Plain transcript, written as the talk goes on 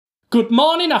Good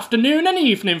morning, afternoon and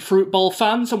evening, Fruit Bowl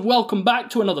fans, and welcome back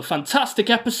to another fantastic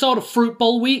episode of Fruit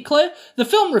Bowl Weekly, the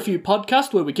film review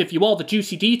podcast where we give you all the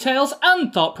juicy details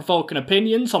and thought-provoking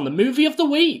opinions on the movie of the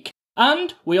week.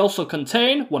 And we also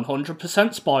contain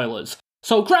 100% spoilers.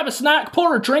 So grab a snack,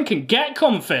 pour a drink and get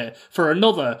comfy for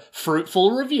another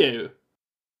fruitful review.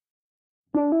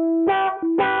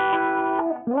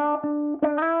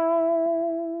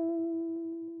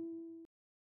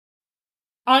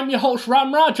 I'm your host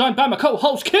Ramra, joined by my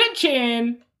co-host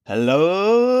Kitchen. Hello.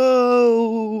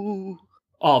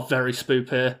 Oh, very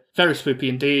spoopy. Very spoopy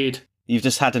indeed. You've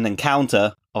just had an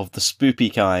encounter of the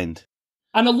spoopy kind.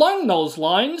 And along those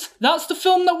lines, that's the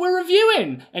film that we're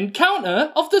reviewing,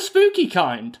 Encounter of the Spooky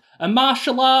Kind, a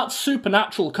martial arts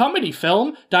supernatural comedy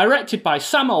film directed by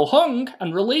Sammo Hung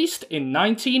and released in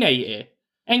 1980.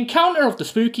 Encounter of the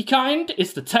Spooky Kind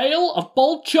is the tale of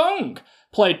Bol Chung,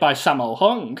 played by Sammo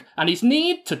Hung, and his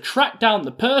need to track down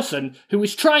the person who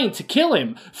is trying to kill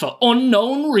him for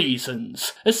unknown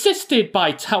reasons, assisted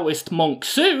by Taoist monk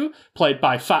Su, played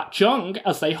by Fat Chung,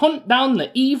 as they hunt down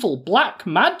the evil black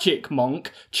magic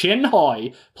monk Chin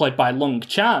Hoi, played by Lung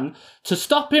Chan, to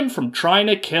stop him from trying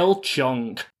to kill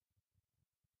Chung.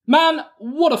 Man,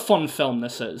 what a fun film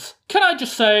this is. Can I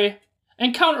just say,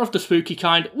 Encounter of the Spooky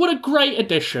Kind, what a great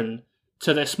addition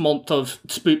to this month of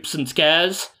spoops and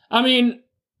scares. I mean,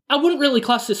 I wouldn't really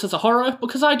class this as a horror,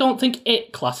 because I don't think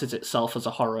it classes itself as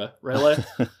a horror, really.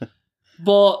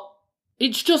 But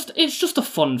it's just a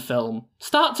fun film.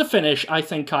 Start to finish, I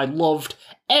think I loved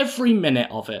every minute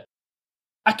of it.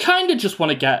 I kind of just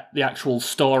want to get the actual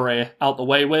story out the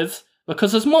way with,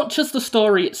 because as much as the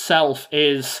story itself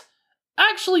is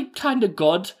actually kind of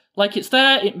good, like it's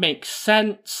there, it makes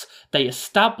sense, they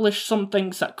establish some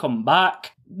things that come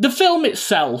back. The film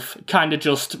itself kind of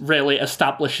just really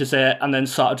establishes it and then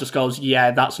sort of just goes,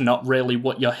 yeah, that's not really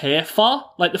what you're here for.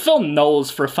 Like, the film knows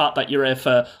for a fact that you're here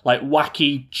for, like,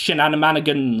 wacky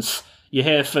shenanigans. You're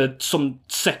here for some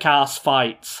sick-ass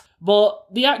fights. But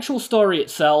the actual story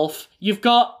itself, you've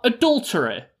got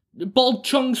adultery. Bol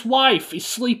Chung's wife is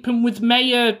sleeping with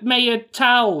Maya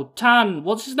Tan.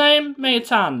 What's his name? Maya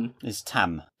Tan. It's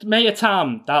Tam. Maya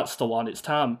Tam. That's the one, it's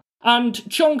Tam. And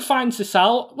Chung finds this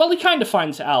out. Well, he kind of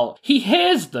finds it out. He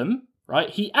hears them, right?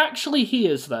 He actually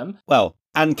hears them. Well,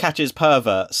 and catches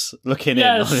perverts looking in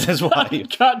on his wife.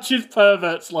 Catches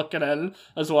perverts looking in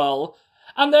as well.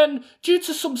 And then, due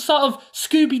to some sort of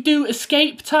Scooby-Doo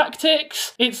escape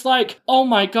tactics, it's like, oh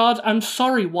my god, I'm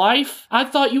sorry, wife. I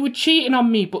thought you were cheating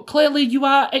on me, but clearly you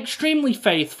are extremely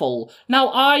faithful.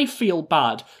 Now I feel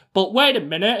bad. But wait a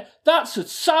minute, that's a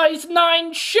size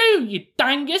 9 shoe, you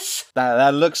dangus!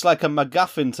 That looks like a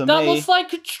MacGuffin to me. That looks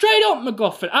like a straight-up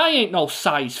MacGuffin. I ain't no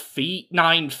size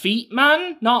 9 feet,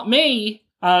 man. Not me.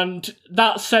 And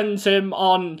that sends him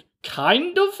on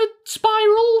kind of a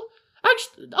spiral?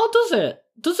 Actually, does it?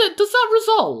 Does that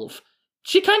resolve?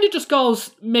 She kind of just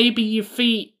goes, maybe your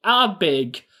feet are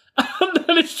big. And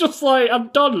then it's just like, I'm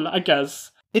done, I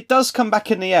guess. It does come back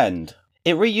in the end.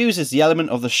 It reuses the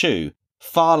element of the shoe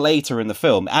far later in the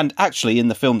film, and actually in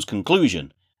the film's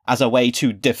conclusion, as a way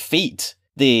to defeat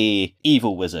the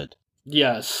evil wizard.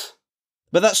 Yes.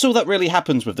 But that's all that really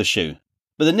happens with the shoe.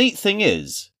 But the neat thing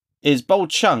is Bol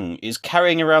Chung is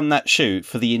carrying around that shoe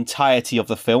for the entirety of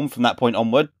the film from that point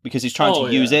onward, because he's trying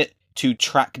to use it to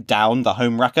track down the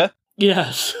homewrecker.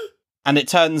 Yes. And it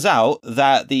turns out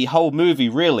that the whole movie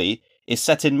really is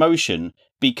set in motion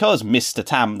because Mr.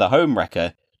 Tam, the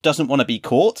homewrecker, doesn't want to be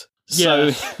caught.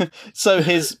 Yes. So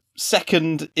his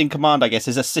second in command, I guess,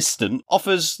 his assistant,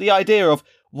 offers the idea of,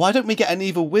 why don't we get an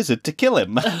evil wizard to kill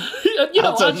him?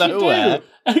 Out of nowhere. Do.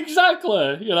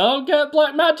 Exactly. Get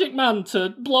Black Magic Man to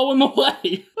blow him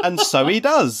away. And so he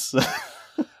does.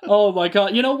 Oh my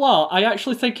god, you know what? I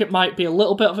actually think it might be a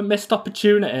little bit of a missed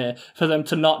opportunity for them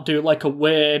to not do like a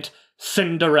weird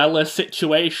Cinderella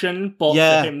situation, but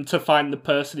for him to find the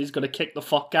person he's going to kick the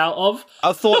fuck out of.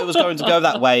 I thought it was going to go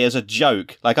that way as a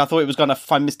joke. Like, I thought it was going to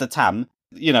find Mr. Tam,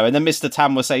 and then Mr.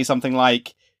 Tam would say something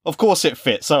like, of course it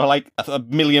fits. So, like, 1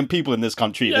 million people in this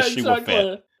country, this shoe will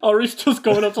fit. Or he's just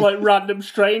going up to, like, random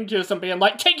strangers and being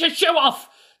like, take your shoe off!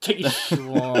 Take your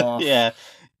shoe off.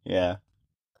 Yeah.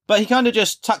 But he kind of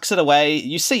just tucks it away.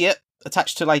 You see it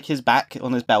attached to, like, his back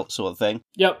on his belt sort of thing.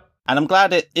 Yep. And I'm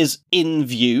glad it is in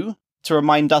view to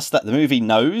remind us that the movie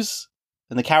knows,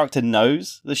 and the character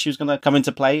knows the shoe's going to come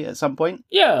into play at some point.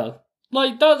 Yeah.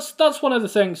 Like, that's one of the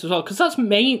things as well, because that's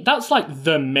like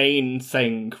the main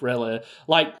thing, really.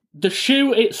 Like, the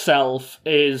shoe itself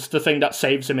is the thing that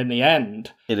saves him in the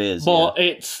end. It is, but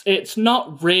it's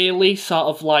not really sort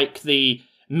of like the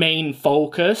main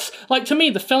focus. Like, to me,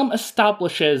 the film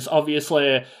establishes,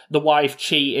 obviously, the wife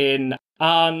cheating,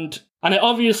 and it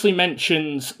obviously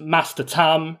mentions Master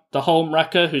Tam, the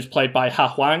homewrecker, who's played by Ha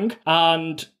Huang,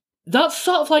 and that's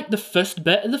sort of like the first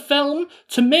bit of the film.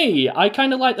 To me, I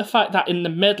kind of like the fact that in the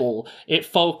middle, it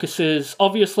focuses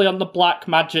obviously on the black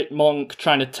magic monk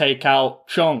trying to take out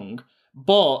Chung,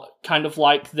 but kind of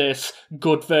like this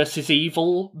good versus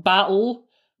evil battle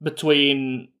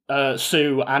between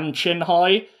Sue and Chin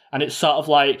Hoi. And it's sort of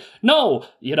like, no,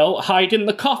 hide in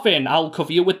the coffin, I'll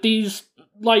cover you with these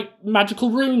like magical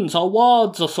runes or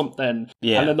wards or something.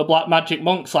 Yeah. And then the black magic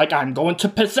monk's like, I'm going to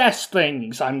possess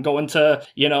things. I'm going to,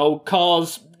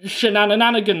 cause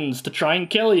shenanigans to try and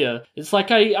kill you. It's like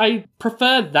I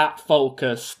prefer that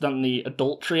focus than the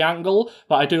adultery angle,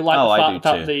 but I do like the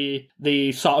fact that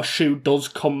the sort of shoe does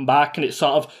come back and it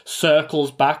sort of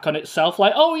circles back on itself.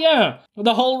 Like, oh yeah,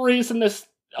 the whole reason this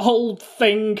whole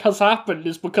thing has happened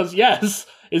is because, yes,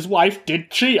 his wife did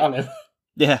cheat on him.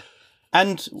 Yeah.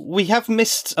 And we have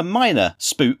missed a minor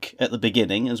spook at the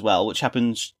beginning as well, which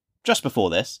happens just before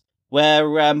this,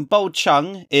 where Bold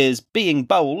Chung is being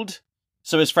bold,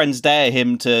 so his friends dare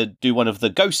him to do one of the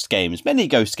ghost games, many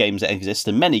ghost games that exist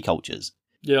in many cultures.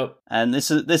 Yep. And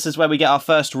this is where we get our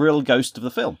first real ghost of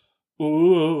the film.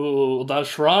 Ooh,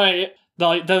 that's right.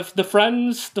 Like, the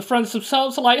friends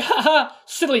themselves are like, haha,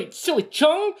 silly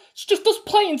Chung, it's just us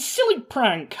playing silly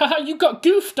prank, haha, you got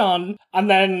goofed on, and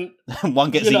then...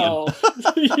 one gets eaten.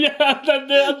 Yeah,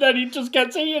 and then he just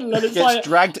gets eaten, and it's gets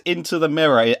dragged into the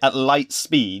mirror at light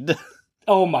speed.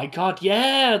 Oh my god,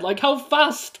 yeah, like how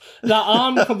fast that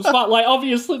arm comes back. Like,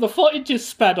 obviously the footage is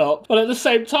sped up, but at the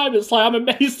same time, it's like, I'm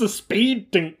amazed the speed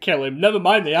didn't kill him, never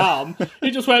mind the arm. He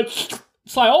just went,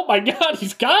 it's like, oh my god,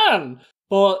 he's gone.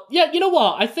 But, yeah, you know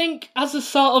what? I think as a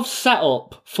sort of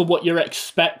setup for what you're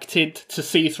expected to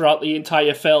see throughout the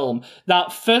entire film,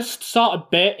 that first sort of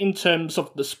bit in terms of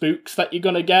the spooks that you're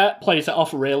going to get plays it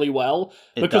off really well.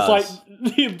 Because, like,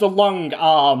 the long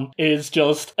arm is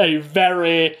just a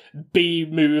very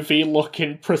B-movie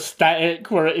looking prosthetic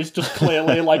where it is just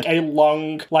clearly, like, a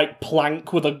long, like,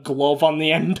 plank with a glove on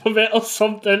the end of it or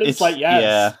something. It's like, yes.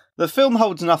 Yeah. The film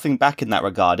holds nothing back in that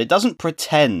regard. It doesn't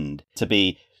pretend to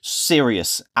be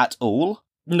serious at all.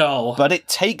 No. But it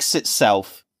takes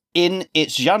itself in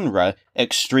its genre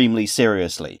extremely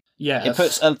seriously. Yes. It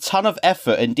puts a ton of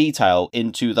effort and detail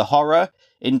into the horror,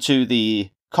 into the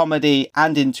comedy,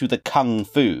 and into the kung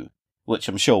fu, which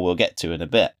I'm sure we'll get to in a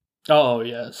bit. Oh,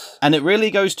 yes. And it really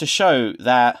goes to show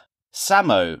that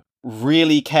Sammo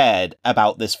really cared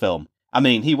about this film. I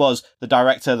mean, he was the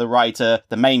director, the writer,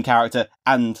 the main character,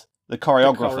 and the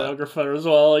choreographer. The choreographer as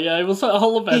well, yeah, it was a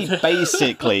whole event. He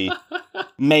basically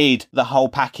made the whole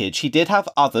package. He did have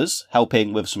others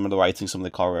helping with some of the writing, some of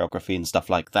the choreography and stuff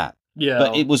like that. Yeah.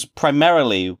 But it was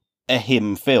primarily a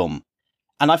him film.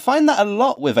 And I find that a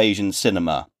lot with Asian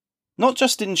cinema, not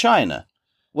just in China,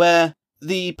 where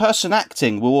the person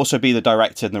acting will also be the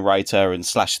director and the writer and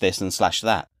slash this and slash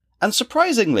that. And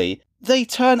surprisingly, they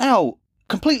turn out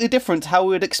completely different to how we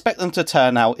would expect them to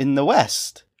turn out in the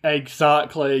West.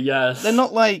 Exactly, yes. They're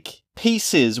not like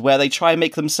pieces where they try and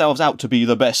make themselves out to be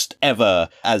the best ever,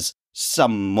 as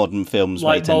some modern films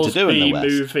may tend to do in the West.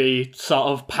 Like most B-movie sort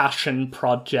of passion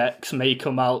projects may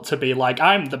come out to be like,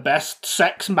 I'm the best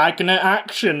sex magnet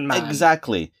action man.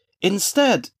 Exactly.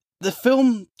 Instead, the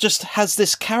film just has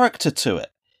this character to it.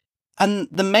 And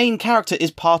the main character is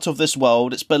part of this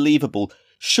world, it's believable.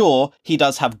 Sure, he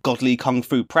does have godly kung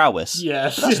fu prowess.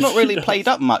 Yes. But that's not really played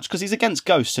up much, because he's against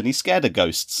ghosts and he's scared of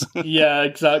ghosts. Yeah,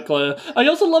 exactly. I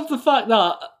also love the fact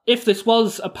that if this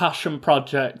was a passion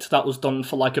project that was done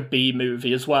for like a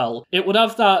B-movie as well, it would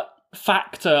have that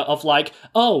factor of like,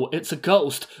 oh, it's a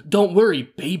ghost, don't worry,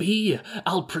 baby,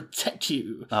 I'll protect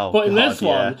you. But in this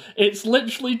one, it's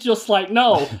literally just like,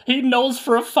 no, he knows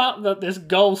for a fact that this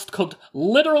ghost could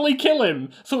literally kill him,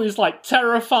 so he's like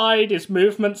terrified, his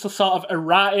movements are sort of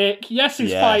erratic. Yes,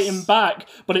 he's fighting back,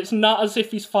 but it's not as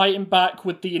if he's fighting back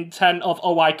with the intent of,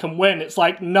 oh, I can win. It's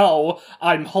like, no,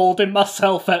 I'm holding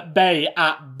myself at bay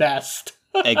at best.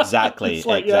 Exactly,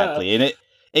 like, exactly. And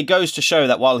it goes to show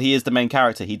that while he is the main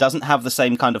character, he doesn't have the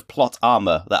same kind of plot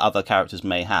armor that other characters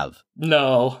may have.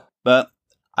 No. But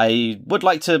I would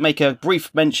like to make a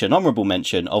brief mention, honourable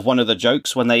mention, of one of the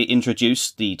jokes when they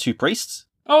introduce the two priests.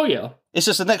 Oh, yeah. It's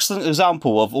just an excellent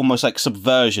example of almost like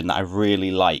subversion that I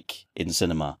really like in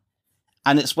cinema.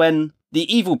 And it's when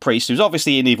the evil priest, who's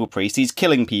obviously an evil priest, he's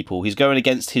killing people, he's going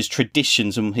against his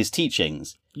traditions and his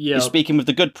teachings. Yeah. He's speaking with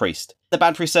the good priest. The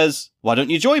bad priest says, why don't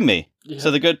you join me? Yeah.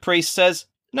 So the good priest says,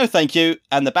 no thank you.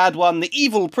 And the bad one, the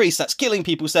evil priest that's killing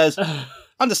people, says,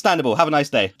 understandable, have a nice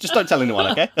day. Just don't tell anyone,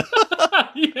 okay?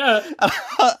 Yeah.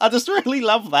 I just really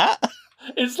love that.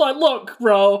 It's like, look,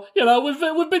 bro,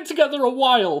 we've been together a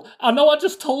while. I know I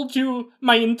just told you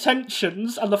my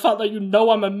intentions and the fact that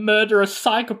I'm a murderous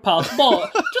psychopath,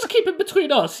 but just keep it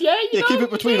between us, yeah? Keep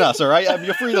it between us, all right?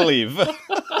 You're free to leave.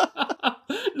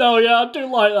 No, yeah, I do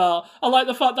like that. I like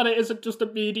the fact that it isn't just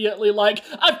immediately like,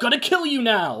 I've got to kill you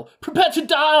now. Prepare to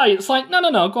die. It's like,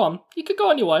 no, go on. You can go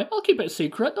on your way. I'll keep it a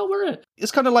secret. Don't worry.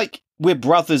 It's kind of like we're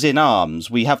brothers in arms.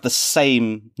 We have the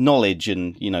same knowledge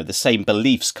and, the same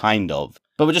beliefs, kind of.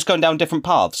 But we're just going down different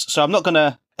paths. So I'm not going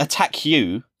to attack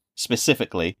you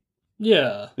specifically.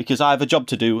 Yeah. Because I have a job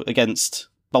to do against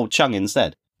Bold Chung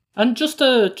instead. And just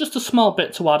a small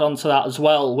bit to add on to that as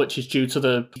well, which is due to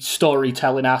the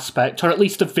storytelling aspect, or at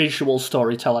least the visual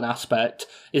storytelling aspect,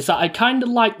 is that I kind of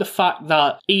like the fact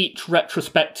that each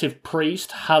retrospective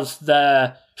priest has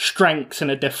their strengths in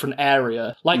a different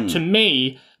area. Like, to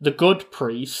me, the good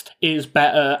priest is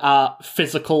better at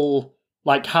physical,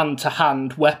 like,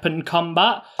 hand-to-hand weapon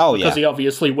combat. Oh, yeah. Because he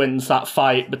obviously wins that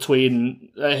fight between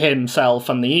himself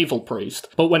and the evil priest.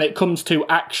 But when it comes to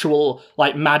actual,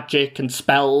 like, magic and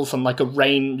spells and, like, a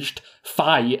ranged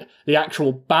fight, the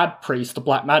actual bad priest, the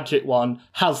black magic one,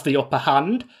 has the upper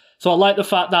hand. So I like the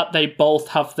fact that they both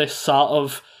have this sort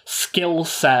of skill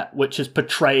set which is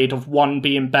portrayed of one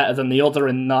being better than the other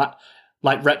in that,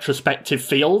 like, retrospective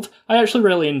field. I actually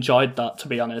really enjoyed that, to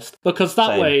be honest. Because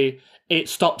that way it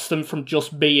stops them from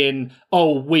just being,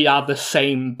 we are the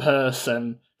same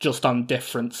person, just on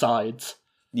different sides.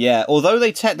 Yeah, although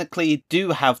they technically do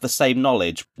have the same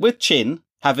knowledge, with Chin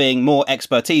having more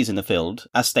expertise in the field,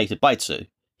 as stated by Tsu,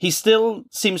 he still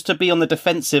seems to be on the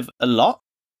defensive a lot.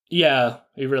 Yeah,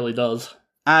 he really does.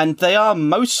 And they are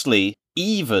mostly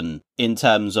even in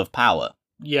terms of power.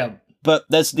 Yeah. But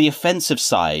there's the offensive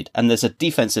side, and there's a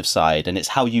defensive side, and it's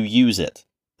how you use it.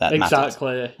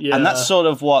 Exactly, yeah. And that's sort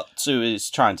of what Tsu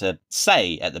is trying to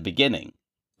say at the beginning.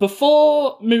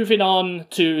 Before moving on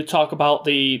to talk about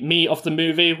the meat of the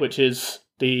movie, which is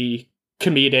the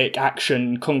comedic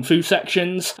action kung fu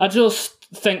sections, I just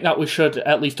think that we should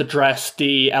at least address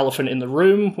the elephant in the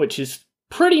room, which is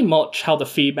pretty much how the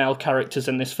female characters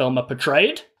in this film are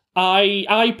portrayed.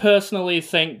 I personally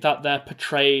think that they're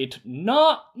portrayed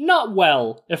not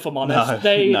well, if I'm honest.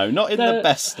 No, not in the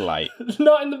best light.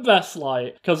 Not in the best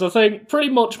light, because I think pretty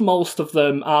much most of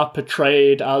them are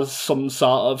portrayed as some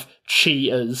sort of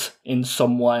cheaters in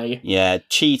some way. Yeah,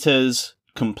 cheaters,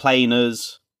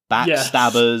 complainers,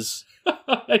 backstabbers.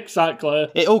 Yes. Exactly.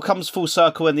 It all comes full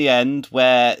circle in the end,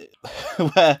 where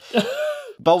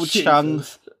Bold Chung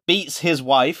beats his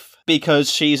wife because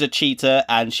she's a cheater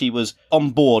and she was on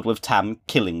board with Tam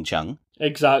killing Chung.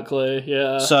 Exactly,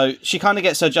 yeah. So she kind of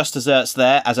gets her just desserts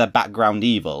there as a background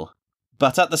evil.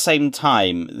 But at the same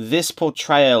time, this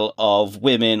portrayal of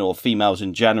women or females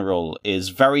in general is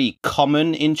very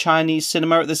common in Chinese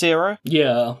cinema at this era.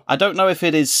 Yeah. I don't know if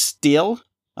it is still.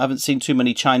 I haven't seen too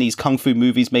many Chinese kung fu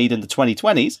movies made in the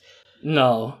 2020s.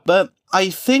 No. But I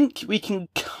think we can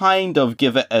kind of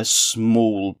give it a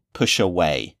small push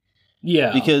away.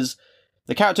 Yeah. Because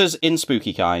the characters in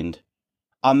Spooky Kind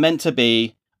are meant to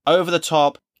be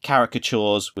over-the-top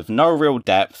caricatures with no real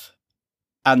depth,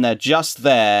 and they're just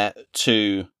there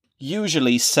to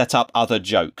usually set up other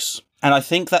jokes. And I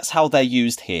think that's how they're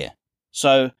used here.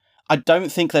 So I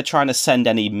don't think they're trying to send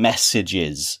any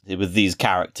messages with these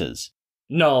characters.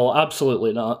 No,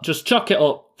 absolutely not. Just chuck it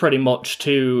up pretty much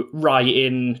to write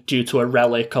in due to a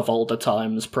relic of older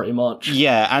times, pretty much.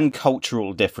 Yeah, and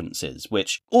cultural differences,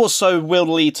 which also will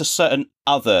lead to certain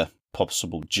other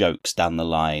possible jokes down the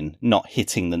line, not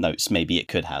hitting the notes maybe it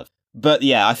could have. But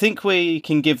yeah, I think we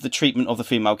can give the treatment of the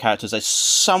female characters a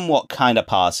somewhat kind of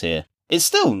pass here. It's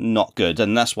still not good,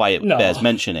 and that's why it bears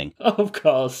mentioning. Of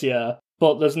course, yeah.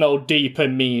 But there's no deeper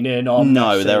meaning or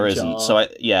no, there isn't. So I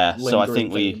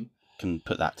think we theme. Can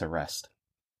put that to rest.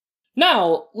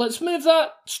 Now, let's move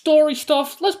that story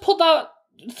stuff. Let's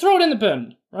throw it in the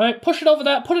bin, right? Push it over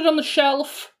there, put it on the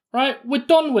shelf, right? We're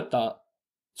done with that.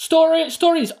 Story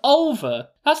is over.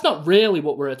 That's not really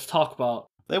what we're here to talk about.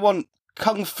 They want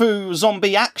kung fu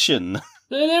zombie action.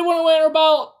 They want to hear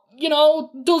about,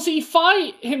 does he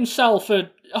fight himself a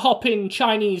hopping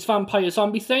Chinese vampire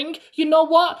zombie thing? You know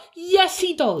what? Yes,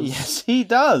 he does. Yes, he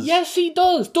does. Yes, he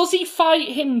does. Does he fight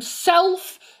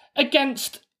himself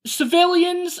against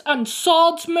civilians and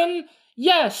swordsmen?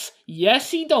 Yes,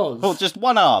 he does. Oh, just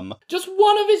one arm. Just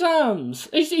one of his arms.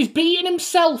 He's beating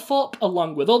himself up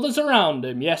along with others around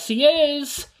him. Yes, he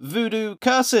is. Voodoo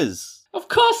curses. Of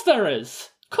course there is.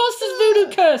 Of course there's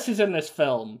voodoo curses in this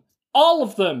film. All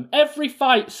of them, every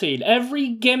fight scene, every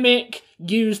gimmick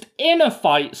used in a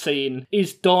fight scene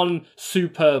is done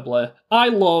superbly. I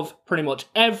love pretty much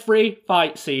every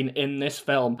fight scene in this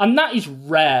film, and that is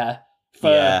rare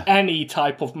for any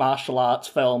type of martial arts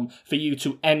film, for you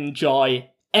to enjoy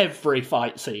every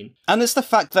fight scene. And it's the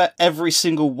fact that every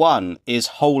single one is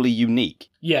wholly unique.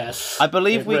 Yes. I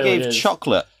believe we really gave is.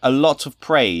 Chocolate a lot of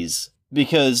praise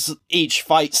because each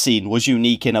fight scene was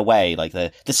unique in a way, like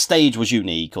the stage was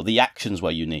unique or the actions were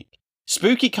unique.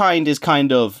 Spooky Kind is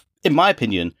kind of, in my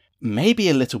opinion, maybe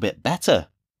a little bit better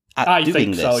at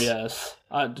doing this. I think so, yes.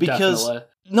 Because definitely.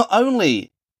 not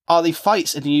only are the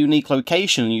fights in a unique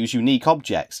location and use unique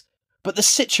objects, but the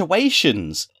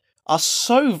situations are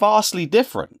so vastly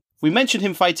different. We mentioned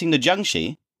him fighting the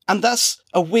Jiangshi, and that's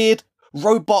a weird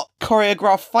robot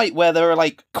choreographed fight where there are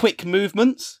like quick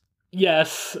movements.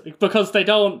 Yes, because they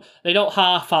don't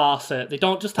half-arse it. They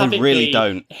don't just have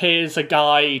here's a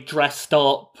guy dressed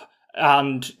up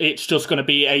and it's just going to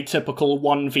be a typical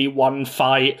 1v1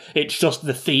 fight. It's just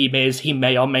the theme is he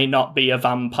may or may not be a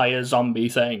vampire zombie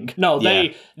thing. No,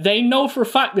 they know for a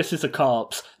fact this is a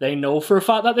corpse. They know for a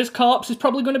fact that this corpse is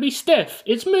probably going to be stiff.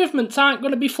 Its movements aren't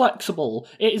going to be flexible.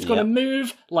 It is going to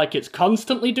move like it's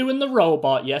constantly doing the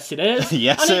robot. Yes, it is.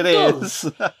 Yes, it is.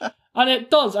 And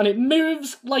it does, and it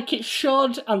moves like it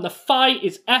should, and the fight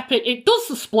is epic. It does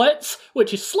the splits,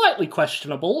 which is slightly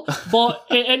questionable, but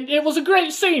it was a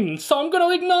great scene, so I'm going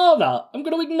to ignore that. I'm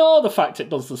going to ignore the fact it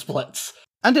does the splits.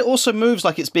 And it also moves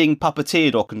like it's being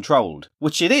puppeteered or controlled,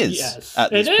 which it is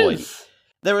at this point.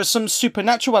 There are some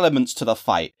supernatural elements to the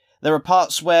fight. There are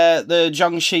parts where the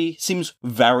Jiangshi seems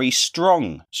very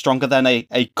strong, stronger than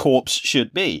a corpse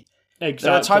should be. Exactly,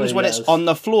 there are times when it's on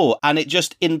the floor, and it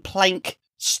just, in plank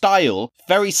style,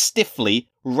 very stiffly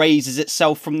raises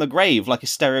itself from the grave like a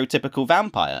stereotypical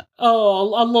vampire.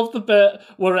 Oh, I love the bit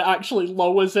where it actually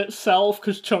lowers itself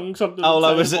because Chung's under the table.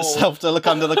 Lowers itself to look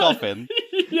under the coffin.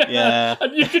 Yeah,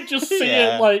 and you could just see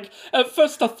it, like, at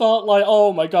first I thought, like,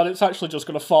 oh my god, it's actually just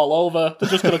going to fall over. They're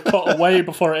just going to cut away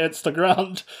before it hits the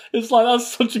ground. It's like,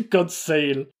 that's such a good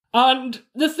scene. And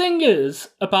the thing is,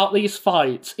 about these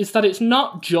fights, is that it's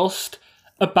not just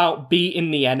about beating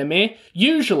the enemy.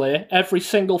 Usually, every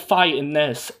single fight in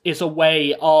this is a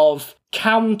way of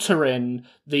countering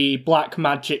the black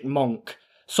magic monk.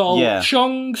 So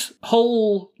Chung's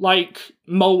whole,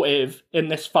 motive in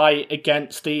this fight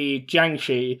against the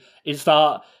Jiangshi is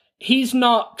that he's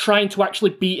not trying to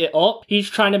actually beat it up. He's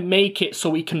trying to make it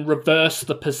so he can reverse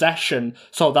the possession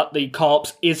so that the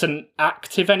corpse isn't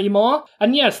active anymore.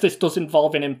 And yes, this does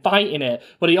involve him fighting it,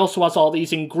 but he also has all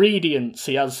these ingredients.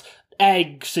 He has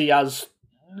eggs, he has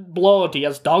blood, he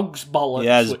has dog's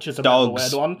bollocks, which is a bit of a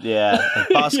weird one. Yeah,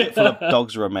 a basket full of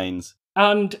dog's remains.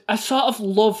 And I sort of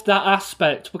love that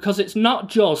aspect because it's not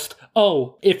just,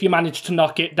 if you manage to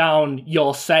knock it down,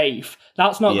 you're safe.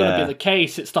 That's not going to be the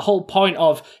case. It's the whole point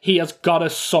of he has got to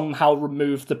somehow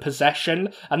remove the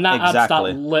possession, and that adds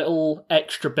that little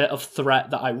extra bit of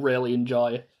threat that I really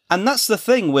enjoy. And that's the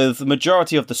thing with the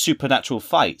majority of the supernatural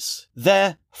fights.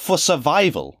 They're for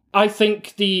survival. I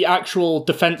think the actual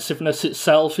defensiveness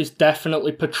itself is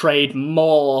definitely portrayed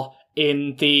more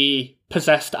in the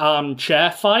possessed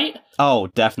armchair fight. Oh,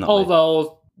 definitely.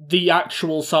 Although the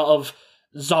actual sort of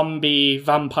zombie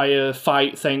vampire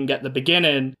fight thing at the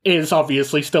beginning is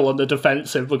obviously still on the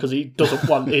defensive because he doesn't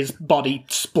want his body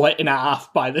split in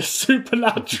half by this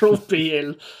supernatural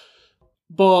being.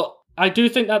 But I do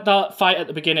think that fight at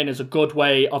the beginning is a good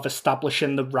way of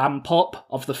establishing the ramp up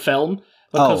of the film.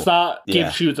 Because that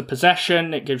gives you the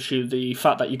possession, it gives you the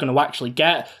fact that you're going to actually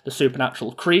get the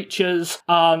supernatural creatures,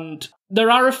 and there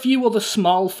are a few other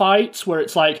small fights where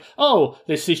it's like,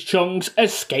 this is Chung's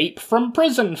escape from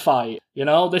prison fight. You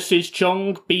know, this is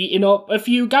Chung beating up a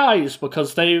few guys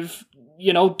because they've,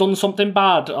 done something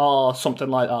bad or something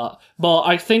like that. But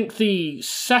I think the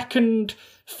second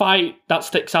fight that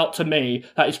sticks out to me,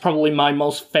 that is probably my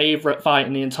most favourite fight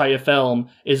in the entire film,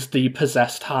 is the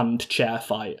possessed hand chair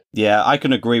fight. Yeah, I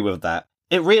can agree with that.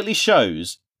 It really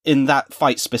shows, in that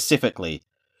fight specifically,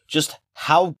 just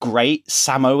how great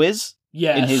Sammo is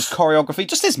in his choreography.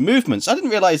 Just his movements. I didn't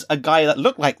realise a guy that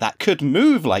looked like that could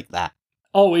move like that.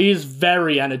 Oh, he is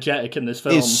very energetic in this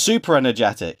film. He's super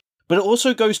energetic. But it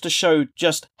also goes to show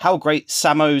just how great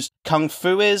Sammo's kung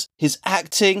fu is, his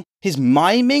acting, his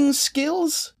miming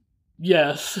skills.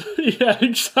 Yes, yeah,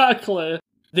 exactly.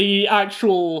 The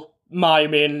actual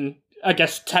miming, I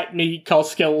guess, technique or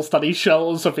skills that he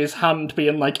shows of his hand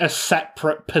being like a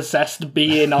separate possessed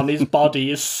being on his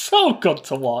body is so good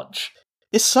to watch.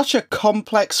 It's such a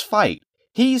complex fight.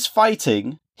 He's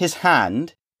fighting his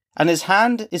hand, and his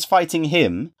hand is fighting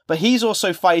him, but he's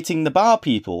also fighting the bar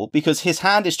people because his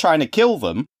hand is trying to kill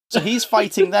them. So he's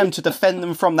fighting them to defend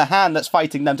them from the hand that's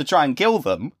fighting them to try and kill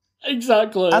them.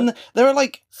 Exactly. And there are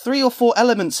like 3 or 4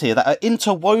 elements here that are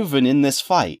interwoven in this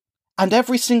fight. And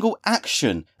every single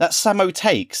action that Sammo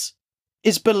takes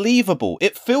is believable.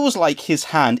 It feels like his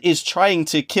hand is trying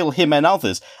to kill him and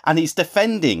others, and he's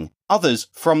defending others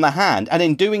from the hand, and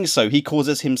in doing so, he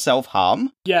causes himself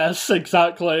harm. Yes,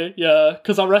 exactly, yeah,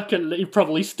 because I reckon he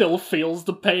probably still feels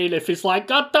the pain if he's like,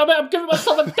 God damn it, I'm giving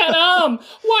myself a dead arm!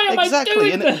 Why am I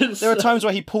doing this? There are times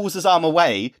where he pulls his arm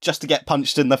away just to get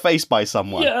punched in the face by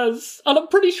someone. Yes, and I'm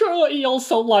pretty sure he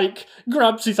also, like,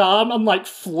 grabs his arm and, like,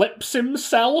 flips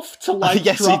himself to, like,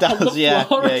 yes, drop he does, on the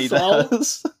floor he as well.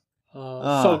 does.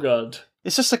 So good.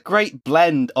 It's just a great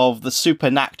blend of the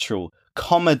supernatural,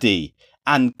 comedy,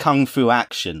 and kung fu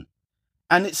action.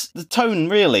 And the tone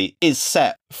really is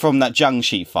set from that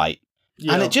Jiangshi fight.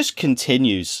 Yeah. And it just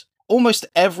continues. Almost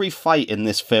every fight in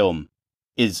this film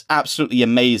is absolutely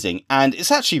amazing, and it's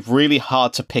actually really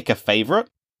hard to pick a favourite.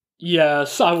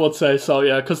 Yes, I would say so,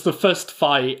 yeah, because the first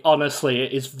fight, honestly,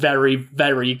 is very,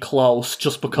 very close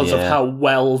just because of how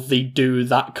well they do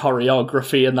that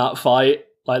choreography in that fight.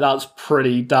 Like, that's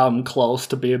pretty damn close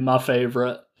to being my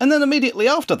favourite. And then immediately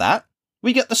after that,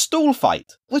 we get the stool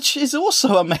fight, which is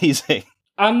also amazing.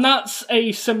 And that's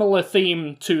a similar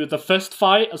theme to the first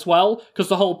fight as well, because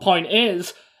the whole point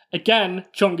is, again,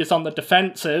 Chung is on the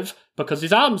defensive because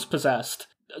his arm's possessed.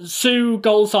 Sue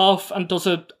goes off and does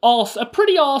a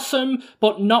pretty awesome,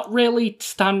 but not really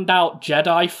standout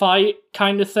Jedi fight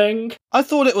kind of thing. I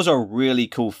thought it was a really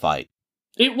cool fight.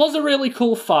 It was a really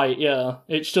cool fight, yeah.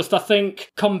 It's just, I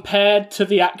think, compared to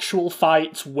the actual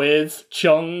fights with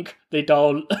Chung, it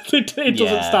doesn't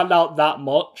stand out that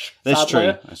much. That's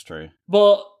true.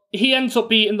 But he ends up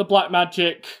beating the black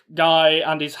magic guy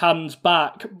and his hand's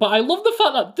back. But I love the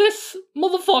fact that this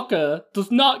motherfucker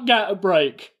does not get a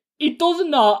break. He does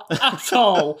not at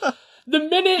all. The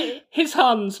minute his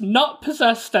hand's not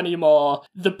possessed anymore,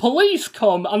 the police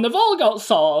come and they've all got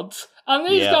swords. And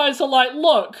these guys are like,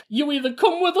 look, you either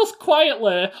come with us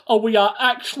quietly or we are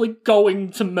actually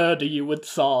going to murder you with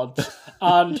swords.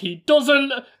 And he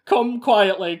doesn't come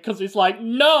quietly because he's like,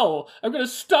 no, I'm going to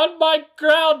stand my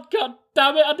ground, god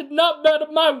damn it, I did not murder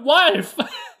my wife.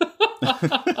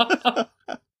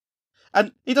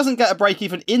 And he doesn't get a break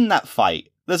even in that fight.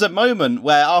 There's a moment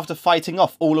where after fighting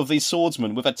off all of these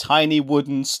swordsmen with a tiny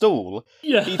wooden stool,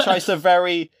 he tries to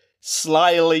very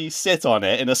slyly sit on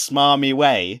it in a smarmy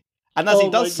way. And as he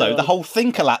does so, the whole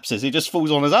thing collapses. He just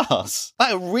falls on his ass.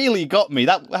 That really got me.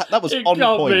 That was on point. It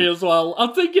got me as well. I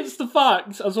think it's the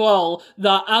fact as well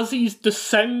that as he's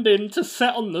descending to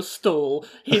sit on the stool,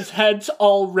 his head's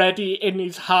already in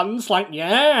his hands. Like,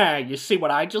 yeah, you see what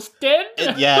I just did?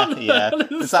 Yeah.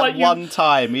 It's that like one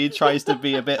time he tries to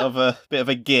be a bit of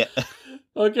a git.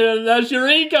 Okay, there's your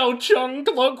ego, Chung.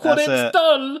 Look what it's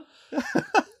done.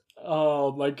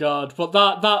 Oh my god, but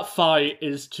that fight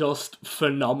is just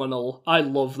phenomenal. I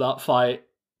love that fight.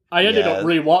 I ended up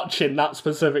rewatching that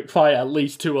specific fight at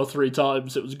least 2 or 3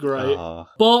 times. It was great.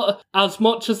 But as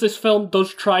much as this film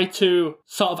does try to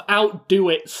sort of outdo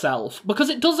itself,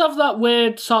 because it does have that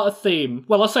weird sort of theme.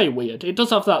 Well, I say weird. It does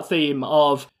have that theme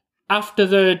of after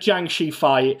the Jiangshi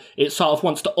fight, it sort of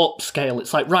wants to upscale.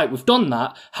 It's like, right, we've done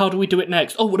that. How do we do it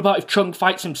next? Oh, what about if Chung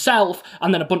fights himself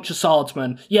and then a bunch of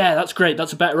swordsmen? Yeah, that's great.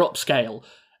 That's a better upscale.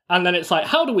 And then it's like,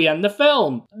 how do we end the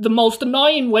film? The most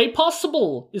annoying way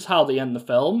possible is how they end the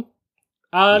film.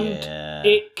 And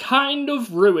it kind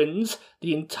of ruins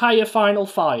the entire final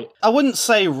fight. I wouldn't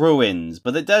say ruins,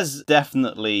 but it does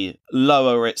definitely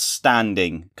lower its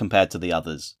standing compared to the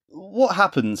others. What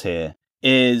happens here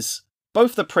is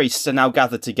both the priests are now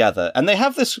gathered together, and they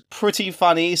have this pretty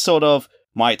funny sort of,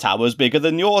 my tower's bigger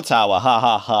than your tower, ha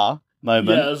ha ha,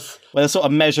 moment. Yes. Where they're sort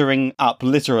of measuring up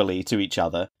literally to each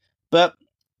other. But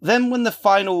then when the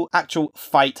final actual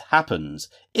fight happens,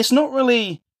 it's not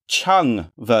really Chung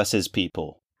versus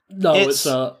people. No, it's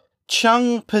not.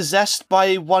 Chung possessed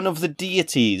by one of the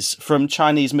deities from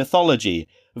Chinese mythology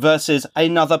versus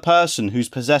another person who's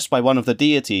possessed by one of the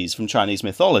deities from Chinese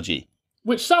mythology.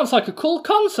 Which sounds like a cool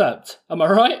concept, am I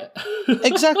right?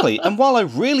 Exactly, and while I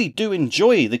really do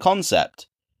enjoy the concept,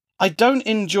 I don't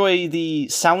enjoy the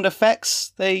sound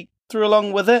effects they threw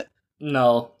along with it.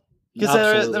 No.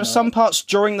 Because there are some parts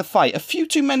during the fight, a few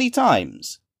too many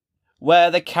times, where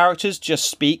the characters just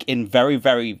speak in very,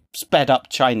 very sped up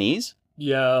Chinese.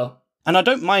 Yeah. And I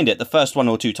don't mind it the first 1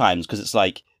 or 2 times, because it's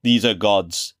like, these are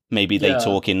gods. Maybe they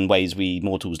talk in ways we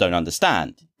mortals don't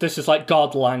understand. This is like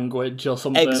god language or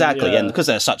something. Exactly, and because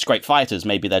they're such great fighters,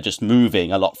 maybe they're just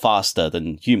moving a lot faster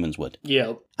than humans would.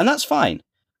 Yeah. And that's fine.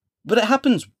 But it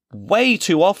happens way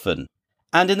too often.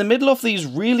 And in the middle of these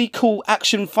really cool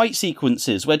action fight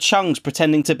sequences where Chung's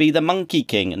pretending to be the Monkey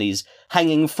King and he's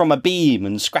hanging from a beam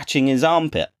and scratching his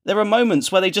armpit, there are moments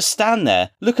where they just stand there,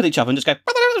 look at each other and just go...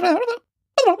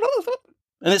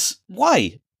 And it's,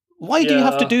 why? Why do you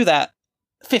have to do that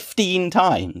 15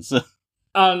 times?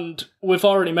 And we've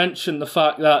already mentioned the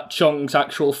fact that Chung's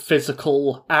actual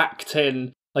physical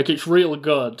acting, like, it's real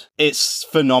good. It's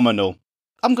phenomenal.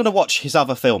 I'm going to watch his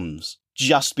other films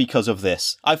just because of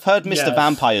this. I've heard Mr.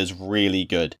 Vampire's really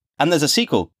good. And there's a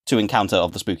sequel to Encounter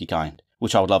of the Spooky Kind,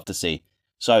 which I would love to see.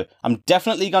 So I'm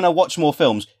definitely going to watch more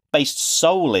films based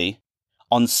solely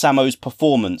on Sammo's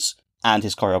performance and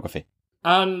his choreography.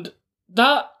 And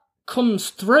that comes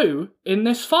through in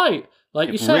this fight.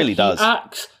 Like you said, really does. He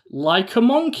acts like a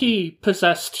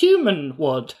monkey-possessed human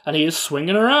would, and he is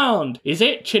swinging around, he's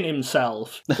itching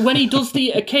himself. When he does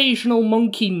the occasional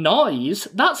monkey noise,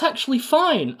 that's actually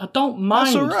fine. I don't mind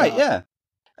That's all right, that. yeah.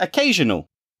 Occasional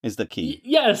is the key.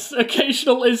 Yes,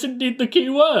 occasional is indeed the key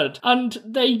word. And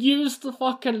they use the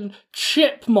fucking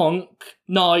chipmunk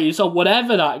noise or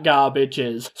whatever that garbage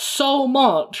is so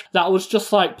much that I was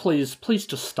just like, please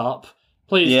just stop.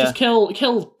 Please, just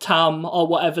kill Tam or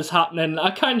whatever's happening.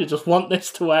 I kind of just want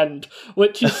this to end,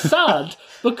 which is sad,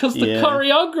 because the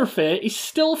choreography is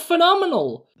still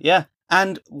phenomenal. Yeah,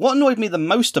 and what annoyed me the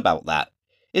most about that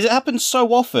is it happened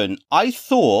so often, I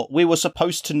thought we were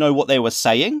supposed to know what they were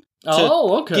saying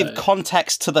to give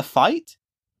context to the fight.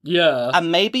 Yeah.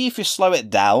 And maybe if you slow it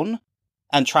down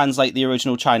and translate the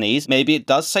original Chinese, maybe it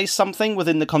does say something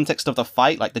within the context of the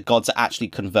fight, like the gods are actually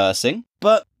conversing.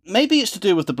 But maybe it's to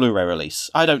do with the Blu-ray release,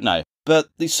 I don't know. But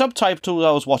the subtitle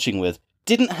I was watching with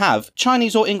didn't have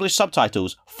Chinese or English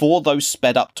subtitles for those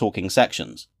sped-up talking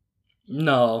sections.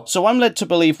 No. So I'm led to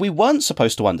believe we weren't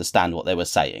supposed to understand what they were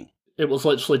saying. It was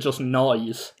literally just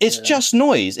noise. It's just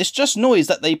noise. It's just noise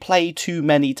that they play too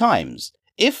many times.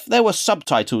 If there were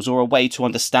subtitles or a way to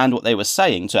understand what they were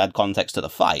saying to add context to the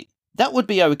fight, that would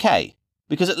be okay.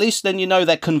 Because at least then you know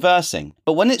they're conversing.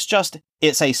 But when it's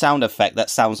a sound effect that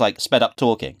sounds like sped up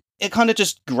talking, it kind of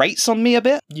just grates on me a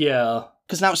bit. Yeah.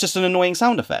 Because now it's just an annoying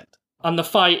sound effect. And the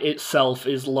fight itself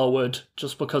is lowered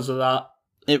just because of that.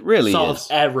 It really sort is.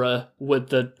 of error with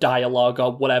the dialogue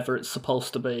or whatever it's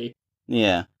supposed to be.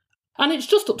 Yeah. And it's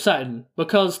just upsetting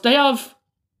because they have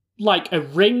like a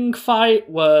ring fight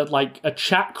where like a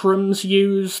chakram's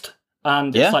used.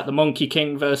 And it's like the Monkey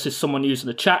King versus someone using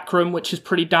the chakram, which is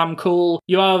pretty damn cool.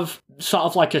 You have sort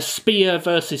of like a spear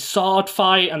versus sword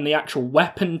fight, and the actual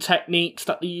weapon techniques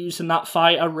that they use in that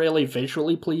fight are really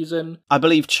visually pleasing. I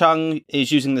believe Chung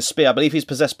is using the spear. I believe he's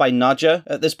possessed by Naja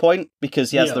at this point,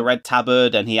 because he has the red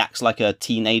tabard and he acts like a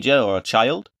teenager or a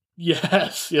child.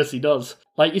 Yes, he does.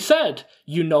 Like you said,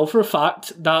 you know for a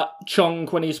fact that Chung,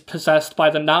 when he's possessed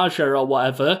by the Naja or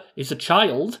whatever, is a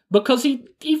child, because he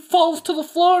falls to the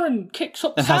floor and kicks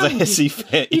up and sand. has a hissy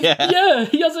fit, Yeah,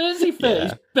 he has a hissy fit.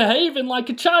 He's behaving like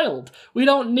a child. We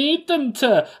don't need them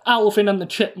to Alvin and the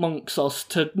Chipmunks us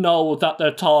to know that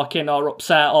they're talking or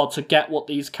upset or to get what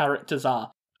these characters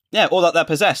are. Yeah, or that they're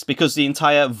possessed, because the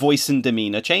entire voice and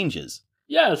demeanour changes.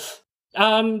 Yes,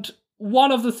 and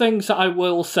one of the things that I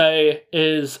will say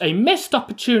is a missed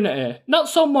opportunity. Not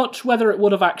so much whether it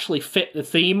would have actually fit the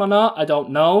theme or not, I don't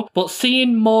know, but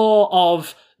seeing more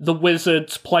of the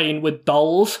wizards playing with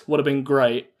dolls would have been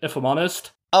great, if I'm honest.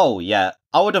 Oh, yeah.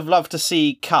 I would have loved to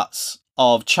see cuts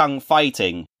of Chung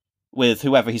fighting with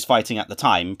whoever he's fighting at the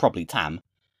time, probably Tam,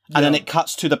 and then it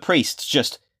cuts to the priests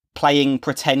just playing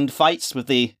pretend fights with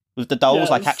the dolls,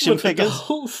 like action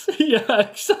figures. Yeah,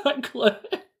 exactly.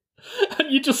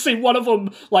 And you just see one of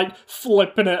them, like,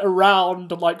 flipping it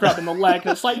around and, like, grabbing the leg,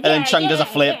 and it's like, and then Chung does a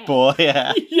flip, or,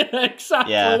 Yeah,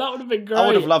 exactly, that would have been great. I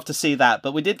would have loved to see that,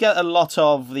 but we did get a lot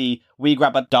of the we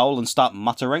grab a doll and start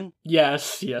muttering.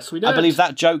 Yes, we did. I believe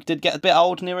that joke did get a bit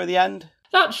old near the end.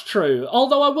 That's true,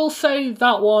 although I will say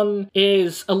that one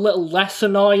is a little less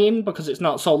annoying, because it's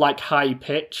not so, like,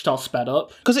 high-pitched or sped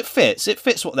up. Because it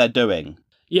fits what they're doing.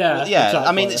 Yeah, exactly.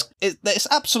 I mean, it's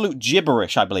absolute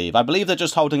gibberish, I believe. I believe they're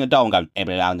just holding a doll and going...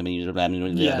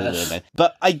 Yes.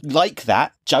 But I like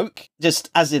that joke,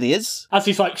 just as it is. As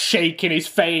he's, like, shaking his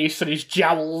face and his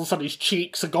jowls and his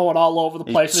cheeks are going all over the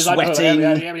place. He's sweating.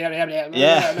 Like,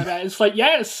 yeah. It's like,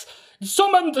 yes,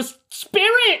 summon the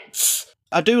spirits!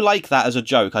 I do like that as a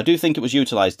joke. I do think it was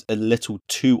utilised a little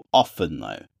too often,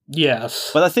 though.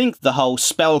 Yes. But I think the whole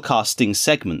spellcasting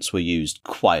segments were used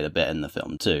quite a bit in the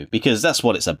film too, because that's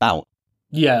what it's about.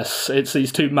 Yes, it's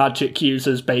these two magic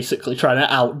users basically trying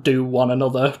to outdo one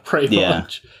another, pretty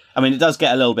much. I mean, it does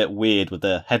get a little bit weird with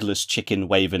the headless chicken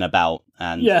waving about,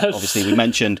 and obviously we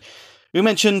mentioned We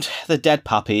mentioned the dead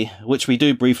puppy, which we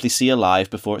do briefly see alive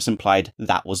before it's implied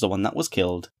that was the one that was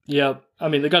killed. Yep. I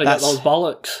mean, they're going to get those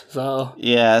bollocks, so...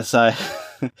 Yeah, so...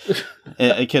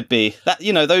 it could be... that.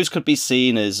 Those could be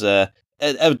seen as a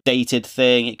dated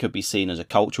thing. It could be seen as a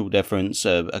cultural difference,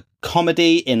 a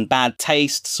comedy in bad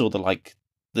taste, sort of like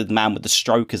the man with the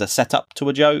stroke is a setup to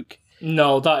a joke.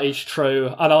 No, that is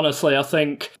true. And honestly, I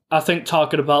think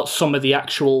talking about some of the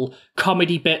actual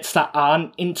comedy bits that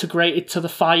aren't integrated to the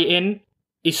fighting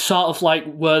is sort of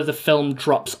like where the film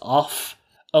drops off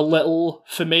a little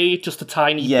for me, just a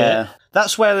tiny bit. Yeah,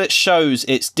 that's where it shows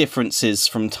its differences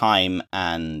from time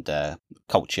and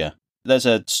culture. There's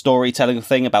a storytelling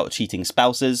thing about cheating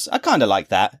spouses. I kind of like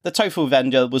that. The tofu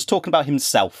vendor was talking about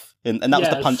himself, and that was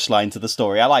the punchline to the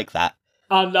story. I like that.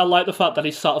 And I like the fact that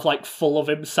he's sort of like full of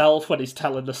himself when he's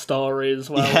telling the story as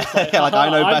well. Yeah, I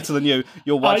know better than you.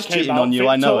 Your wife's cheating on you,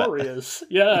 victorious. I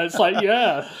know it. Yeah, it's like,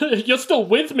 yeah, you're still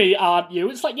with me, aren't you?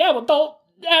 It's like, yeah, well, don't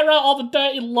air out all the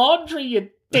dirty laundry, you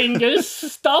dingus.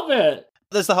 Stop it.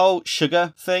 There's the whole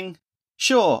sugar thing.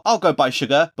 Sure, I'll go buy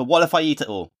sugar, but what if I eat it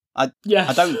all? I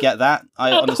don't get that.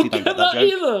 I honestly don't get that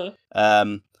joke.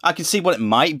 Either. I can see what it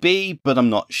might be, but I'm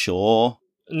not sure.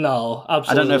 No,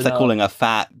 absolutely I don't know if they're calling her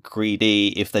fat, greedy,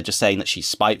 if they're just saying that she's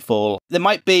spiteful. There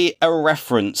might be a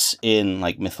reference in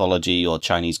like mythology or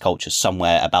Chinese culture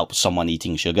somewhere about someone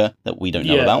eating sugar that we don't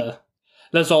know about.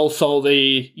 There's also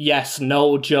the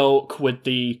yes-no joke with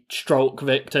the stroke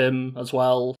victim as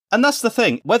well. And that's the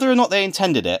thing. Whether or not they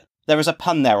intended it, there is a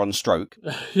pun there on stroke.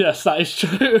 Yes, that is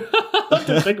true. I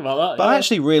didn't think about that. But I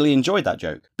actually really enjoyed that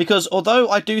joke. Because although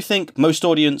I do think most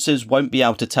audiences won't be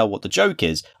able to tell what the joke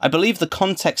is, I believe the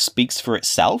context speaks for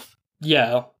itself.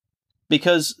 Yeah.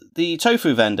 Because the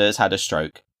tofu vendor has had a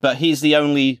stroke, but he's the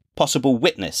only possible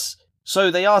witness.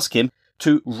 So they ask him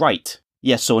to write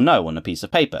yes or no on a piece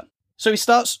of paper. So he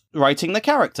starts writing the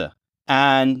character.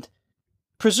 And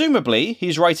presumably,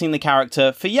 he's writing the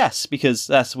character for yes, because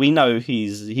we know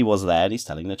he was there and he's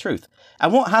telling the truth.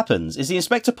 And what happens is the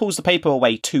inspector pulls the paper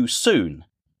away too soon,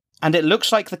 and it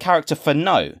looks like the character for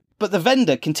no. But the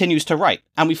vendor continues to write,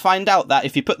 and we find out that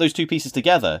if you put those two pieces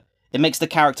together, it makes the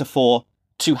character for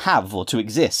to have or to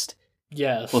exist.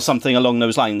 Yes. Or something along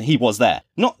those lines. He was there.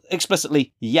 Not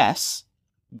explicitly yes,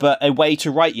 but a way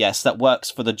to write yes that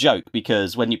works for the joke,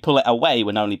 because when you pull it away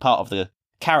when only part of the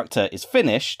character is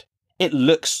finished, it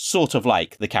looks sort of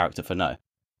like the character for no.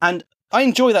 And I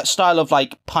enjoy that style of,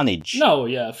 like, punnage. No,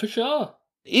 yeah, for sure.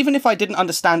 Even if I didn't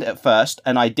understand it at first,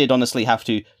 and I did honestly have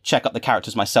to check up the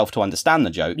characters myself to understand the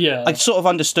joke, I sort of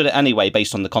understood it anyway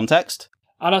based on the context.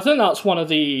 And I think that's one of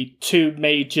the two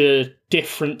major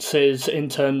differences in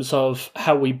terms of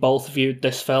how we both viewed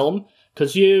this film.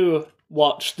 Because you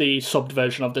watched the subbed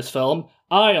version of this film.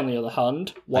 I, on the other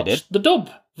hand, watched the dub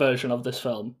version of this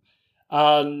film.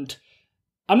 And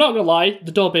I'm not going to lie,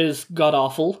 the dub is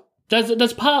god-awful.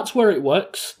 There's parts where it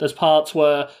works. There's parts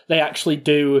where they actually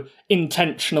do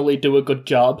intentionally do a good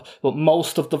job, but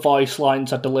most of the voice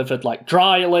lines are delivered like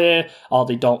dryly, or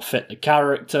they don't fit the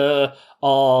character,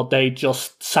 or they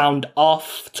just sound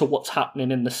off to what's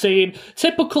happening in the scene.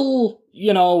 Typical,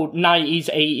 90s,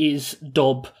 80s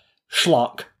dub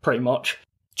schlock, pretty much.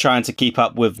 Trying to keep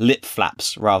up with lip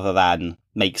flaps rather than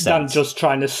make sense. Than just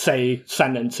trying to say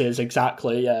sentences,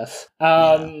 exactly, yes.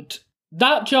 And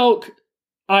that joke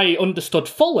I understood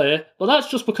fully, but that's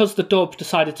just because the dub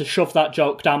decided to shove that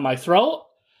joke down my throat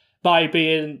by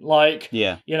being like,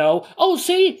 oh,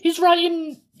 see, he's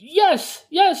writing, yes,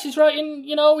 he's writing,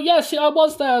 yes, I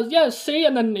was there, yes, see,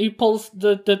 and then he pulls,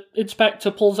 the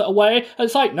inspector pulls it away, and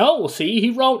it's like, no, see, he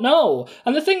wrote no.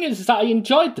 And the thing is that I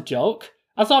enjoyed the joke.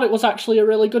 I thought it was actually a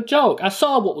really good joke. I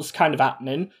saw what was kind of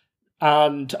happening,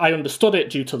 and I understood it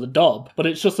due to the dub, but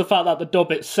it's just the fact that the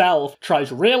dub itself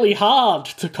tries really hard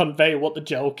to convey what the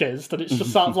joke is, that it's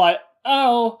just sort of like,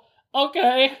 oh,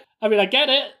 okay. I mean, I get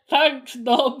it. Thanks,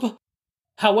 dub.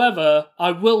 However,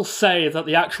 I will say that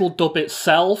the actual dub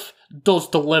itself does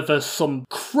deliver some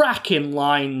cracking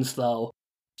lines, though.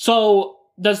 So,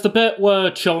 there's the bit where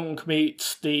Chung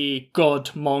meets the good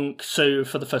monk Su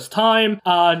for the first time,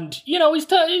 and,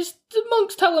 the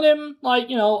monk's telling him, like,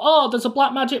 oh, there's a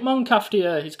black magic monk after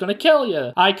you, he's gonna kill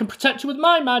you, I can protect you with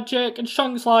my magic, and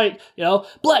Chung's like,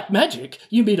 black magic?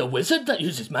 You mean a wizard that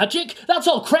uses magic? That's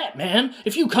all crap, man.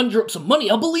 If you conjure up some money,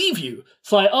 I'll believe you.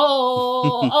 It's like,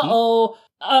 oh,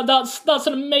 that's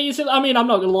an amazing... I mean, I'm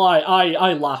not gonna lie,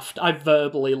 I laughed. I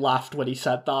verbally laughed when he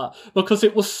said that, because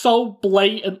it was so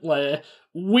blatantly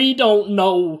we don't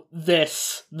know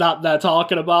this that they're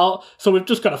talking about, so we've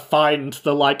just got to find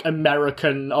the, like,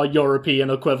 American or European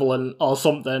equivalent or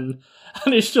something.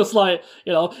 And it's just like,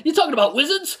 you know, you're talking about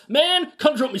wizards? Man,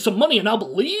 conjure up me some money and I'll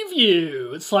believe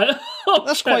you. It's like, okay.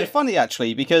 That's quite funny,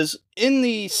 actually, because in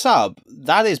the sub,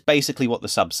 that is basically what the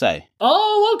subs say.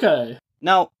 Oh, okay.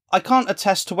 Now, I can't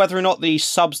attest to whether or not the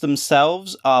subs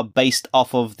themselves are based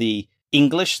off of the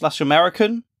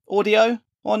English/American audio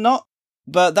or not,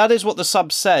 but that is what the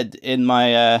sub said in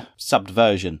my subbed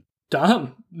version.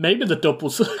 Damn, maybe the dub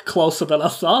was closer than I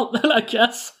thought, then, I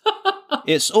guess.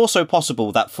 It's also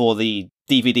possible that for the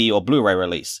DVD or Blu-ray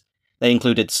release, they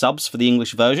included subs for the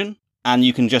English version, and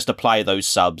you can just apply those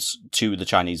subs to the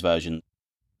Chinese version.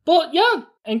 But yeah,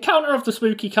 Encounter of the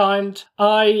Spooky Kind,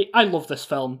 I love this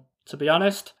film, to be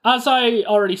honest. As I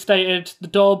already stated, the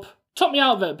dub took me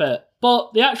out of it a bit,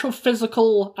 but the actual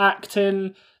physical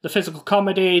acting, the physical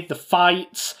comedy, the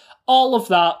fights, all of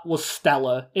that was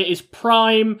stellar. It is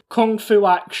prime kung fu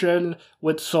action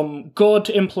with some good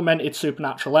implemented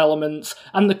supernatural elements,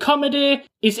 and the comedy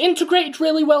is integrated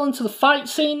really well into the fight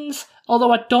scenes,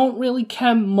 although I don't really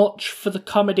care much for the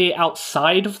comedy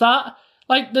outside of that.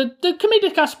 Like, the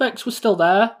comedic aspects were still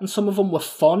there, and some of them were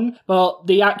fun, but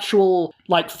the actual,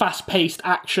 like, fast-paced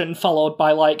action followed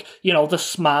by, like, you know, the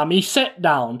smarmy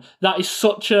sit-down, that is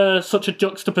such a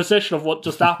juxtaposition of what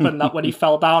just happened, that when he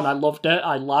fell down, I loved it,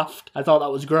 I laughed, I thought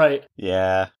that was great.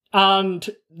 Yeah. And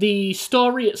the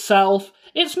story itself,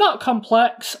 it's not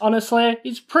complex, honestly.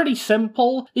 It's pretty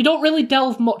simple. They don't really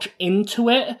delve much into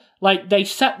it. Like, they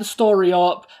set the story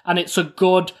up, and it's a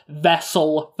good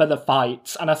vessel for the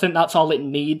fights, and I think that's all it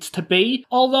needs to be.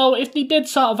 Although, if they did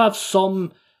sort of have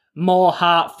some more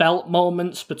heartfelt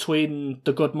moments between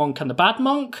the good monk and the bad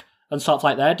monk, and sort of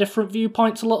like their different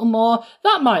viewpoints a little more,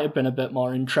 that might have been a bit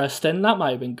more interesting. That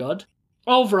might have been good.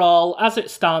 Overall, as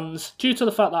it stands, due to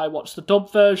the fact that I watched the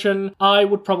dub version, I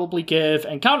would probably give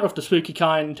Encounter of the Spooky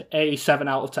Kind a 7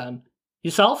 out of 10.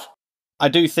 Yourself? I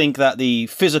do think that the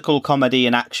physical comedy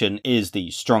and action is the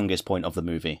strongest point of the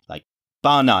movie. Like,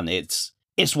 bar none, it's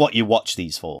what you watch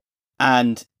these for.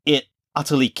 And it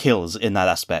utterly kills in that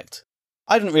aspect.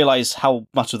 I didn't realise how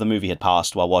much of the movie had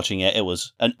passed while watching it. It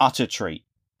was an utter treat.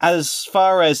 As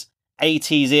far as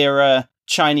 80s era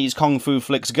Chinese kung fu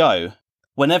flicks go,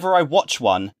 whenever I watch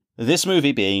one, this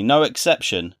movie being no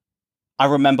exception, I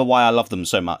remember why I love them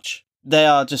so much. They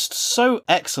are just so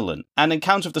excellent, and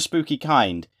Encounter of the Spooky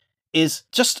Kind is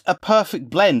just a perfect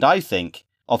blend, I think,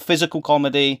 of physical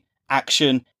comedy,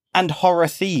 action, and horror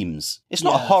themes. It's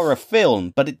not a horror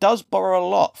film, but it does borrow a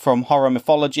lot from horror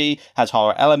mythology, has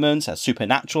horror elements, has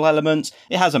supernatural elements,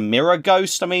 it has a mirror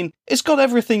ghost. I mean, it's got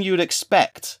everything you'd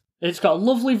expect. It's got a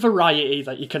lovely variety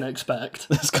that you can expect.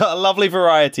 It's got a lovely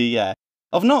variety, yeah.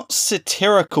 Of not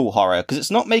satirical horror, because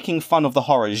it's not making fun of the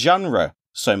horror genre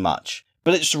so much,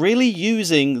 but it's really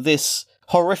using this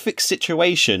horrific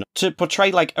situation to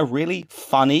portray like a really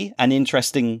funny and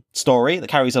interesting story that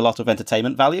carries a lot of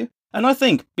entertainment value. And I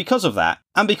think because of that,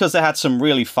 and because they had some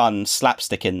really fun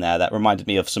slapstick in there that reminded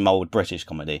me of some old British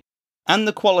comedy, and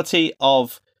the quality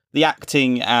of the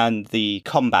acting and the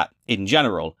combat in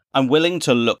general, I'm willing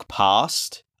to look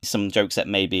past some jokes that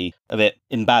may be a bit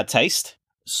in bad taste.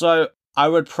 So I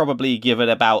would probably give it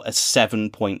about a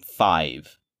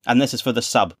 7.5. And this is for the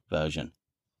sub version.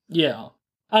 Yeah.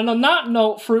 And on that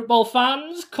note, Fruitball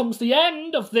fans, comes the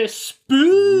end of this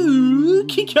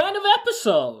spooky kind of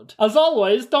episode. As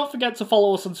always, don't forget to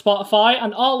follow us on Spotify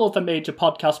and all other major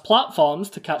podcast platforms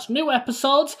to catch new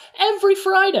episodes every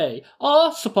Friday,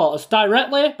 or support us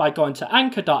directly by going to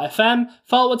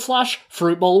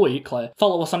anchor.fm/Fruitball Weekly.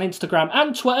 Follow us on Instagram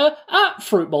and Twitter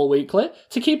 @Fruitball Weekly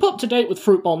to keep up to date with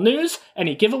Fruitball news,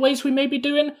 any giveaways we may be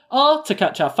doing, or to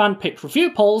catch our fan-picked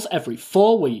review polls every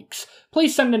 4 weeks.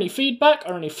 Please send any feedback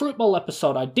or any Fruitball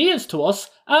episode ideas to us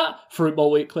at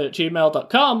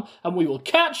fruitballweekly@gmail.com, and we will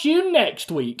catch you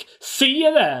next week. See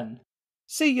you then.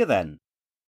 See you then.